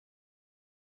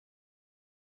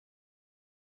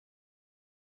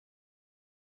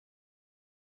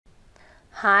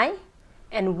Hi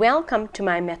and welcome to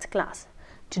my math class.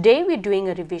 Today we're doing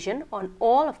a revision on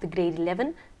all of the grade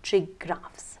 11 trig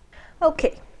graphs.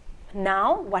 Okay,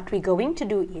 now what we're going to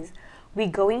do is we're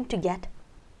going to get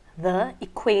the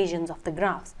equations of the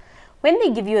graphs. When they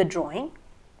give you a drawing,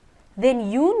 then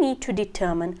you need to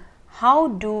determine how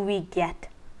do we get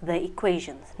the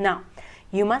equations. Now,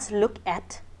 you must look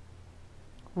at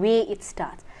where it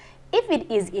starts. If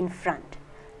it is in front,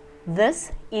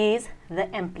 this is the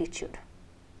amplitude.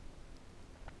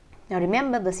 Now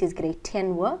remember, this is grade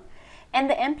 10 work, and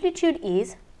the amplitude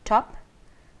is top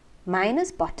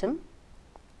minus bottom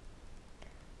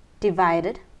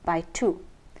divided by 2.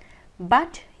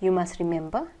 But you must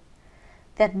remember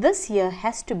that this here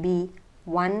has to be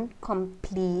one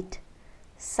complete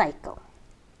cycle.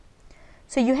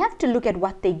 So you have to look at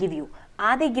what they give you.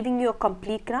 Are they giving you a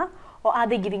complete graph or are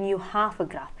they giving you half a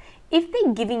graph? If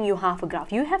they're giving you half a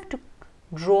graph, you have to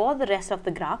draw the rest of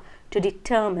the graph to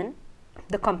determine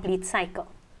the complete cycle.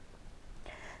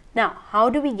 Now, how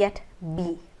do we get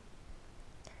B?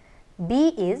 B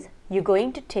is you're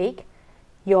going to take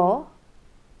your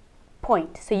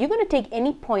point. So you're going to take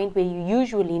any point where you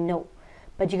usually know,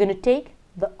 but you're going to take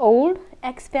the old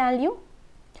x value.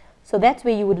 So that's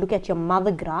where you would look at your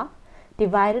mother graph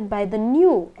divided by the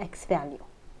new x value.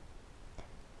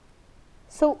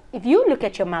 So if you look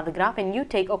at your mother graph and you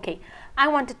take, okay, I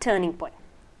want a turning point,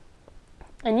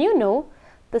 and you know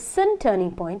the sin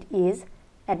turning point is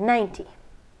at 90.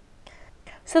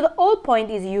 So the old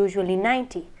point is usually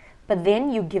 90, but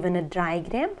then you're given a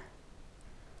diagram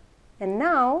and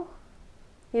now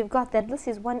you've got that this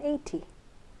is 180.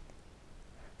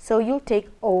 So you'll take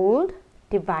old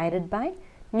divided by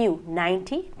new,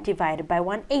 90 divided by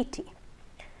 180.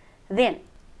 Then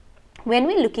when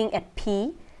we're looking at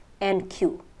P and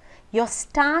Q, your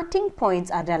starting points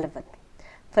are relevant.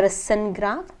 For a sin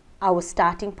graph, our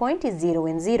starting point is 0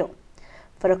 and 0.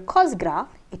 For a cos graph,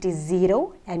 it is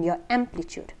 0 and your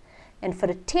amplitude. And for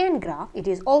a tan graph, it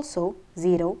is also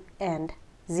 0 and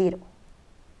 0.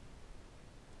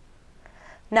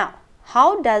 Now,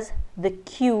 how does the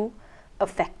Q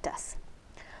affect us?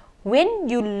 When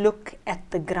you look at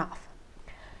the graph,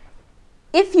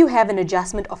 if you have an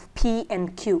adjustment of P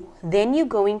and Q, then you're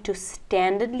going to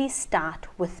standardly start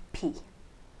with P,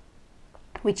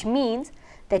 which means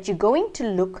that you're going to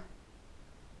look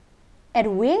at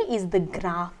where is the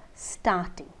graph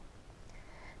starting.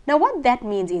 Now what that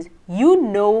means is you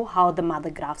know how the mother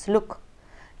graphs look.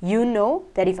 You know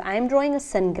that if I'm drawing a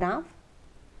sin graph,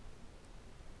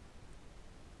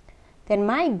 then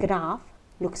my graph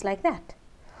looks like that.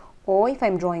 Or if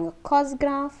I'm drawing a cos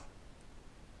graph,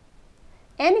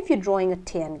 and if you're drawing a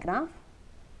tan graph,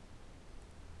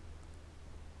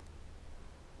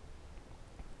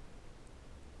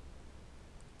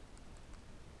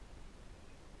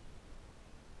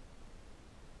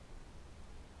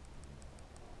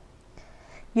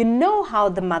 you know how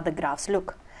the mother graphs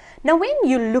look. Now when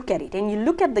you look at it and you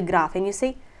look at the graph and you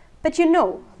say, but you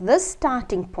know, this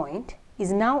starting point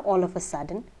is now all of a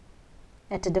sudden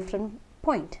at a different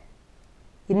point.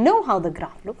 You know how the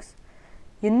graph looks.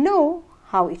 You know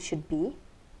how it should be.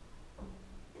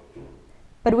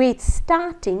 But where it's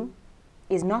starting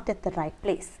is not at the right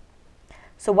place.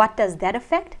 So what does that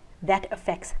affect? That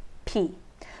affects P.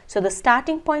 So the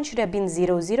starting point should have been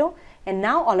 0, 0, and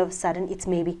now all of a sudden it's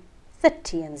maybe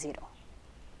 30 and 0.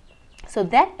 So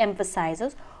that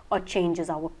emphasizes or changes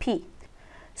our P.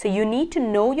 So you need to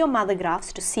know your mother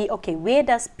graphs to see, okay, where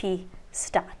does P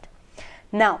start?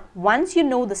 Now, once you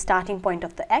know the starting point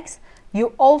of the X,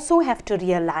 you also have to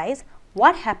realize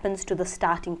what happens to the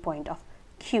starting point of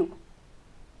Q.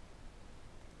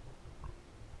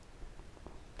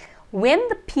 When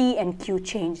the P and Q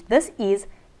change, this is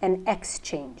an X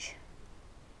change.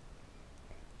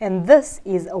 And this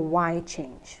is a Y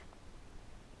change.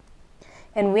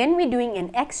 And when we're doing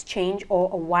an X change or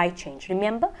a Y change,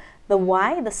 remember the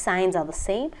Y, the signs are the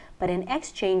same, but in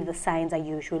X change, the signs are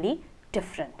usually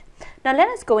different. Now let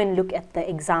us go and look at the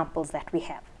examples that we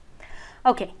have.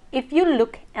 Okay, if you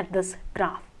look at this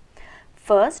graph,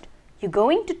 first you're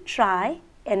going to try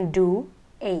and do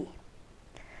A.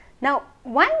 Now,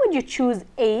 why would you choose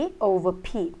A over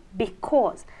P?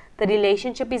 Because the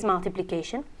relationship is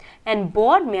multiplication and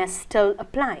BODMAS still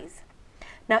applies.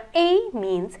 Now, A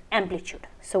means amplitude.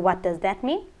 So what does that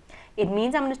mean? It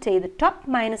means I'm going to take the top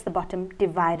minus the bottom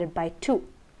divided by 2.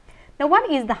 Now, what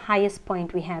is the highest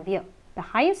point we have here?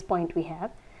 The highest point we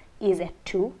have is at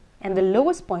 2 and the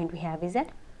lowest point we have is at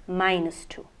minus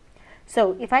 2.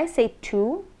 So, if I say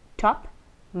 2 top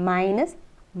minus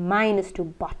minus 2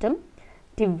 bottom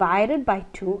divided by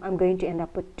 2, I'm going to end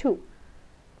up with 2.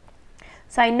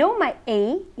 So I know my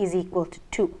A is equal to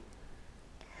 2.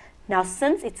 Now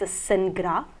since it's a sin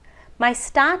graph, my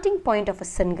starting point of a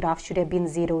sin graph should have been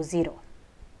 0, 0.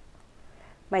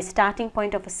 My starting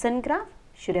point of a sin graph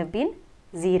should have been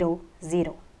 0,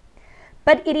 0.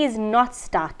 But it is not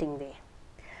starting there.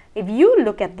 If you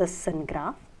look at the sin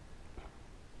graph,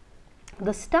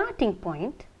 the starting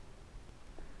point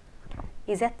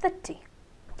is at 30.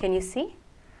 Can you see?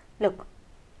 Look.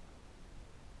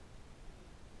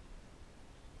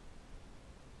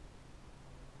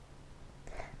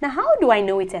 Now how do I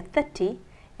know it's at 30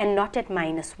 and not at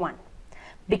minus 1?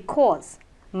 Because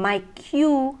my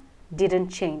q didn't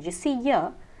change. You see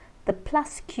here, the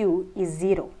plus q is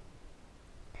 0.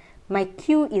 My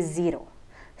q is 0.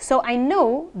 So I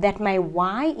know that my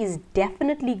y is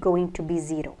definitely going to be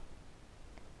 0.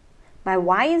 My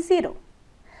y is 0,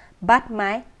 but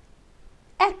my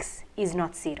x is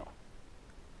not 0.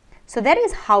 So that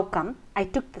is how come I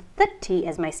took the 30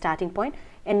 as my starting point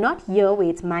and not here where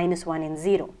it's minus 1 and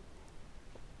 0.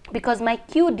 Because my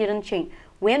q didn't change.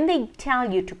 When they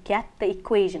tell you to get the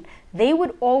equation, they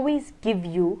would always give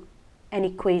you an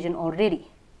equation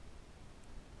already.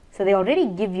 So they already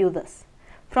give you this.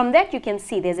 From that you can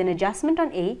see there's an adjustment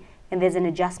on A and there's an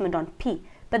adjustment on P,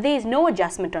 but there is no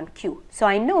adjustment on Q. So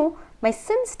I know my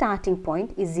sin starting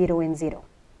point is 0 and 0.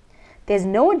 There's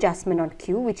no adjustment on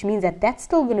Q, which means that that's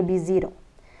still going to be 0.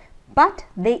 But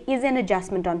there is an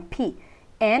adjustment on P,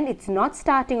 and it's not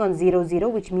starting on 0, 0,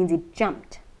 which means it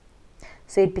jumped.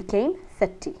 So it became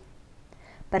 30.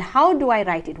 But how do I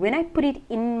write it? When I put it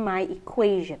in my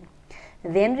equation,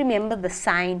 then remember the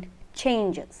sign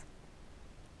changes.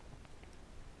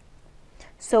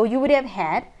 So you would have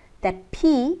had that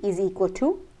P is equal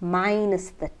to minus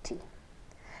 30.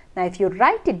 Now if you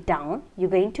write it down, you're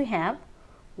going to have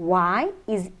y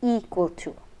is equal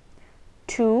to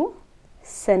 2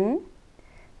 sin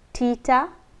theta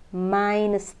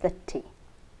minus 30.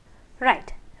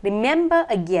 Right. Remember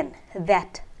again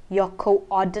that your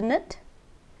coordinate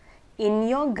in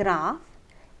your graph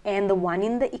and the one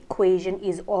in the equation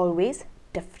is always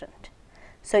different.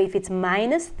 So if it's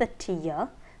minus 30 here,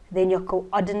 then your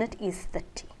coordinate is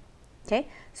 30. Okay.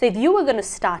 So if you were going to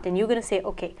start and you're going to say,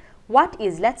 okay, what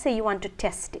is, let's say you want to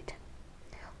test it.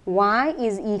 Y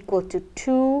is equal to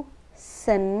 2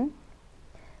 sin.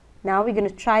 Now we're going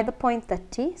to try the point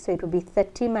 30. So it will be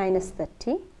 30 minus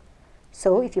 30.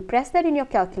 So if you press that in your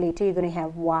calculator, you're going to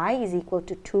have y is equal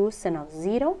to 2 sin of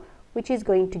 0, which is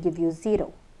going to give you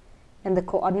 0. And the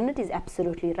coordinate is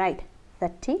absolutely right,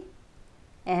 30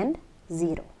 and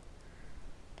 0.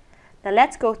 Now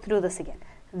let's go through this again.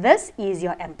 This is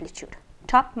your amplitude,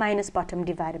 top minus bottom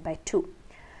divided by 2.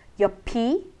 Your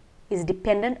P is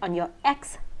dependent on your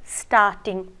x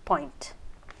starting point.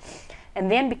 And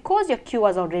then because your Q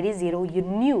was already 0, you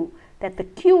knew that the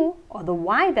Q or the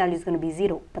Y value is going to be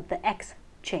 0, but the X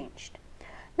changed.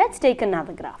 Let's take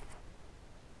another graph.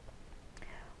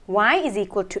 Y is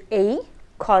equal to A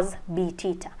cos B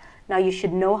theta. Now you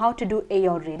should know how to do A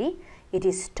already. It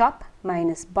is top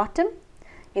minus bottom.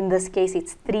 In this case,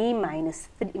 it's 3 minus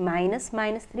 3 minus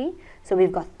minus 3. So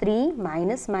we've got 3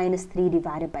 minus minus 3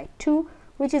 divided by 2,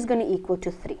 which is going to equal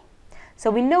to 3. So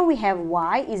we know we have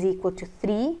Y is equal to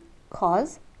 3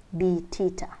 cos B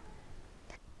theta.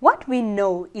 What we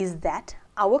know is that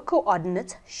our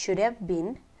coordinates should have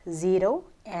been 0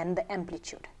 and the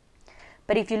amplitude.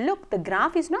 But if you look, the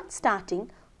graph is not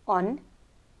starting on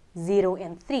 0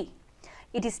 and 3.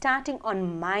 It is starting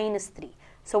on minus 3.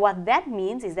 So what that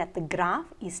means is that the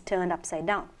graph is turned upside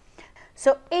down.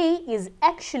 So A is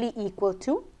actually equal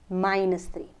to minus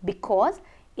 3 because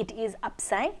it is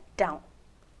upside down.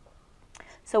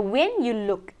 So when you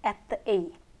look at the A,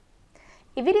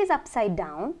 if it is upside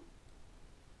down,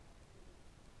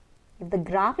 if the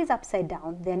graph is upside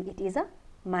down, then it is a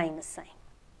minus sign.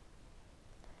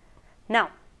 Now,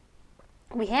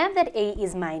 we have that A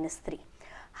is minus 3.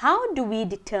 How do we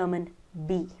determine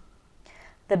B?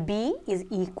 The B is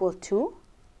equal to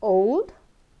old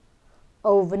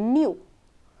over new.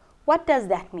 What does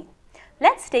that mean?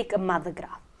 Let's take a mother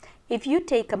graph. If you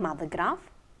take a mother graph,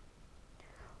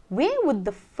 where would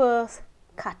the first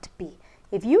cut be?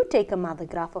 If you take a mother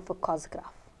graph of a cos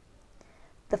graph,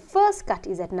 the first cut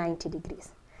is at 90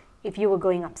 degrees. If you were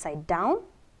going upside down,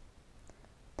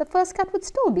 the first cut would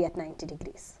still be at 90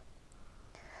 degrees.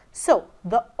 So,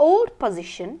 the old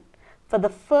position for the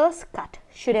first cut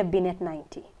should have been at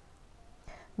 90.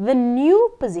 The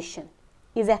new position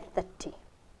is at 30.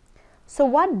 So,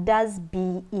 what does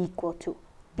B equal to?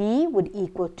 B would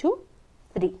equal to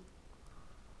 3.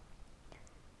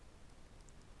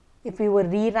 If we were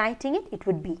rewriting it, it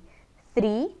would be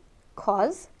 3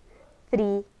 cos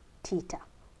 3 theta.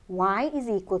 y is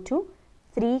equal to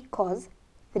 3 cos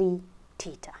 3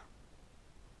 theta.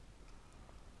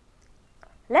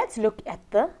 Let's look at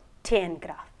the tan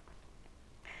graph.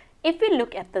 If we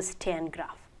look at this tan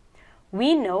graph,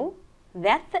 we know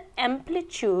that the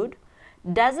amplitude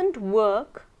doesn't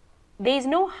work. There is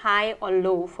no high or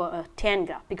low for a tan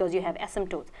graph because you have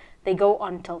asymptotes. They go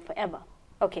on till forever.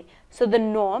 Okay, so the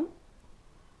norm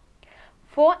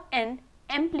for an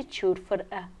amplitude for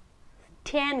a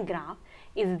tan graph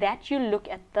is that you look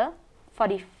at the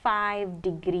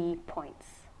 45-degree points.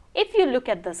 If you look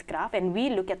at this graph and we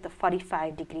look at the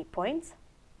 45-degree points,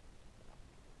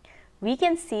 we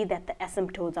can see that the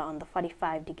asymptotes are on the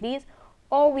 45 degrees,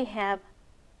 or we have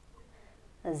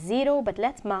a 0, but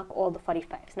let's mark all the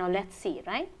 45s. Now let's see,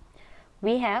 right?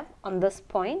 We have on this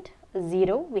point a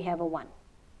 0, we have a 1.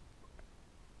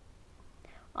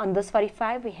 On this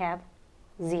 45, we have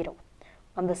 0.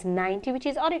 On this 90, which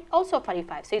is also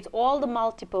 45, so it's all the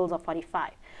multiples of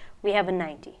 45, we have a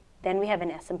 90. Then we have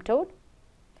an asymptote.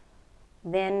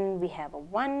 Then we have a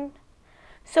 1.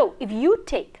 So if you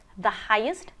take the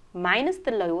highest minus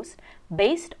the lowest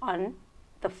based on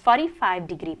the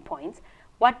 45-degree points,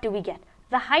 what do we get?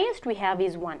 The highest we have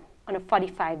is 1 on a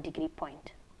 45-degree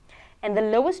point, and the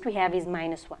lowest we have is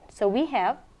minus 1. So we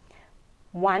have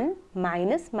 1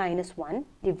 minus minus 1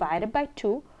 divided by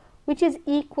 2, which is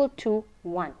equal to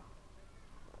 1.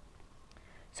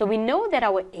 So we know that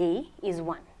our A is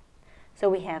 1. So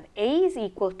we have A is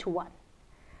equal to 1.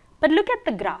 But look at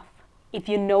the graph. If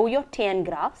you know your tan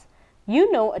graphs,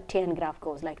 you know a tan graph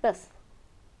goes like this.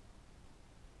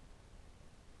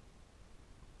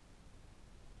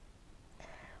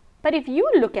 But if you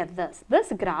look at this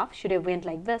graph should have went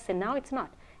like this, and now it's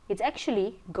not. It's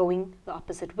actually going the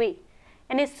opposite way.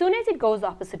 And as soon as it goes the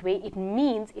opposite way, it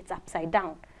means it's upside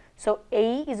down. So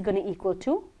A is going to equal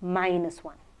to minus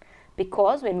 1.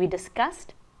 Because when we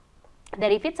discussed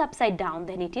that if it's upside down,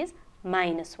 then it is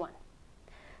minus 1.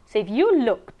 So if you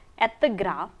look at the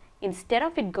graph, instead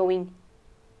of it going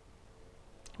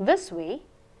this way,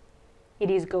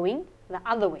 it is going the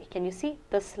other way. Can you see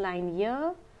this line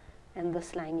here and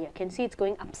this line here? Can you see it's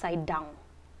going upside down?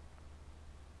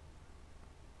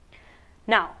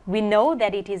 Now, we know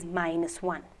that it is minus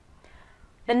 1.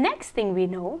 The next thing we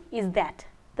know is that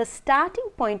the starting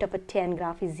point of a tan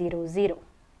graph is 0, 0.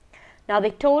 Now,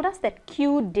 they told us that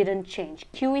Q didn't change.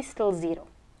 Q is still 0.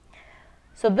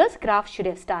 So this graph should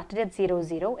have started at 0,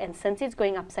 0, and since it's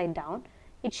going upside down,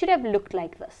 it should have looked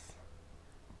like this.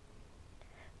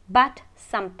 But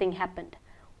something happened.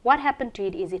 What happened to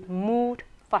it is it moved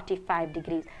 45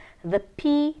 degrees. The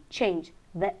P changed,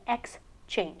 the X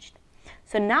changed.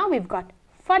 So now we've got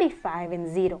 45 and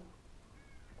 0.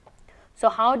 So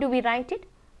how do we write it?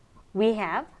 We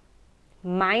have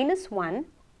minus 1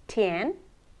 tan,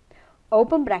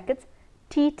 open brackets,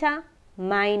 theta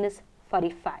minus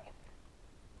 45.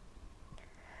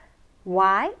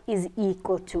 Y is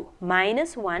equal to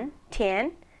minus 1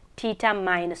 tan theta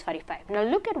minus 45. Now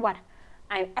look at what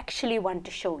I actually want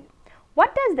to show you.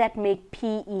 What does that make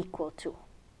P equal to?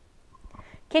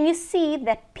 Can you see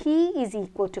that P is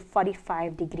equal to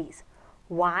 45 degrees?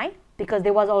 Why? Because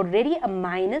there was already a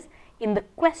minus in the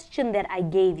question that I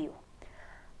gave you.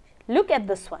 Look at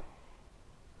this one.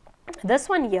 This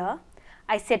one here,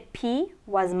 I said P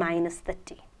was minus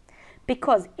 30.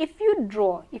 Because if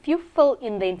you fill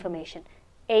in the information,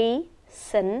 A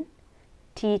sin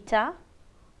theta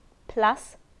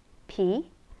plus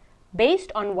P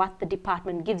based on what the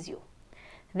department gives you,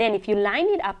 then if you line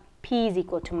it up, P is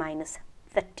equal to minus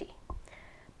 30.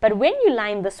 But when you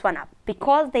line this one up,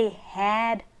 because they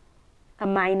had a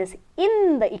minus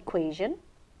in the equation,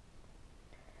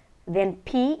 then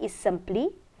P is simply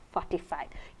 45.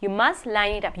 You must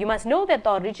line it up. You must know that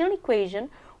the original equation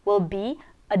will be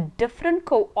a different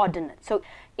coordinate. So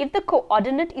if the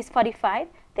coordinate is 45,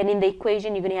 then in the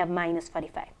equation you're going to have minus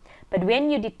 45. But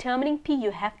when you're determining P,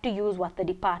 you have to use what the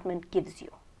department gives you.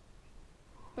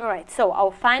 Alright, so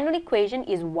our final equation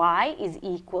is Y is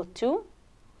equal to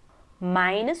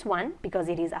minus 1 because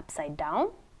it is upside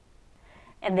down.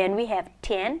 And then we have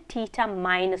tan theta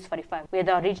minus 45. Where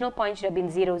the original point should have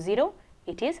been 0, 0,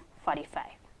 it is 45.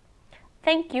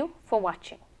 Thank you for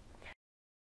watching.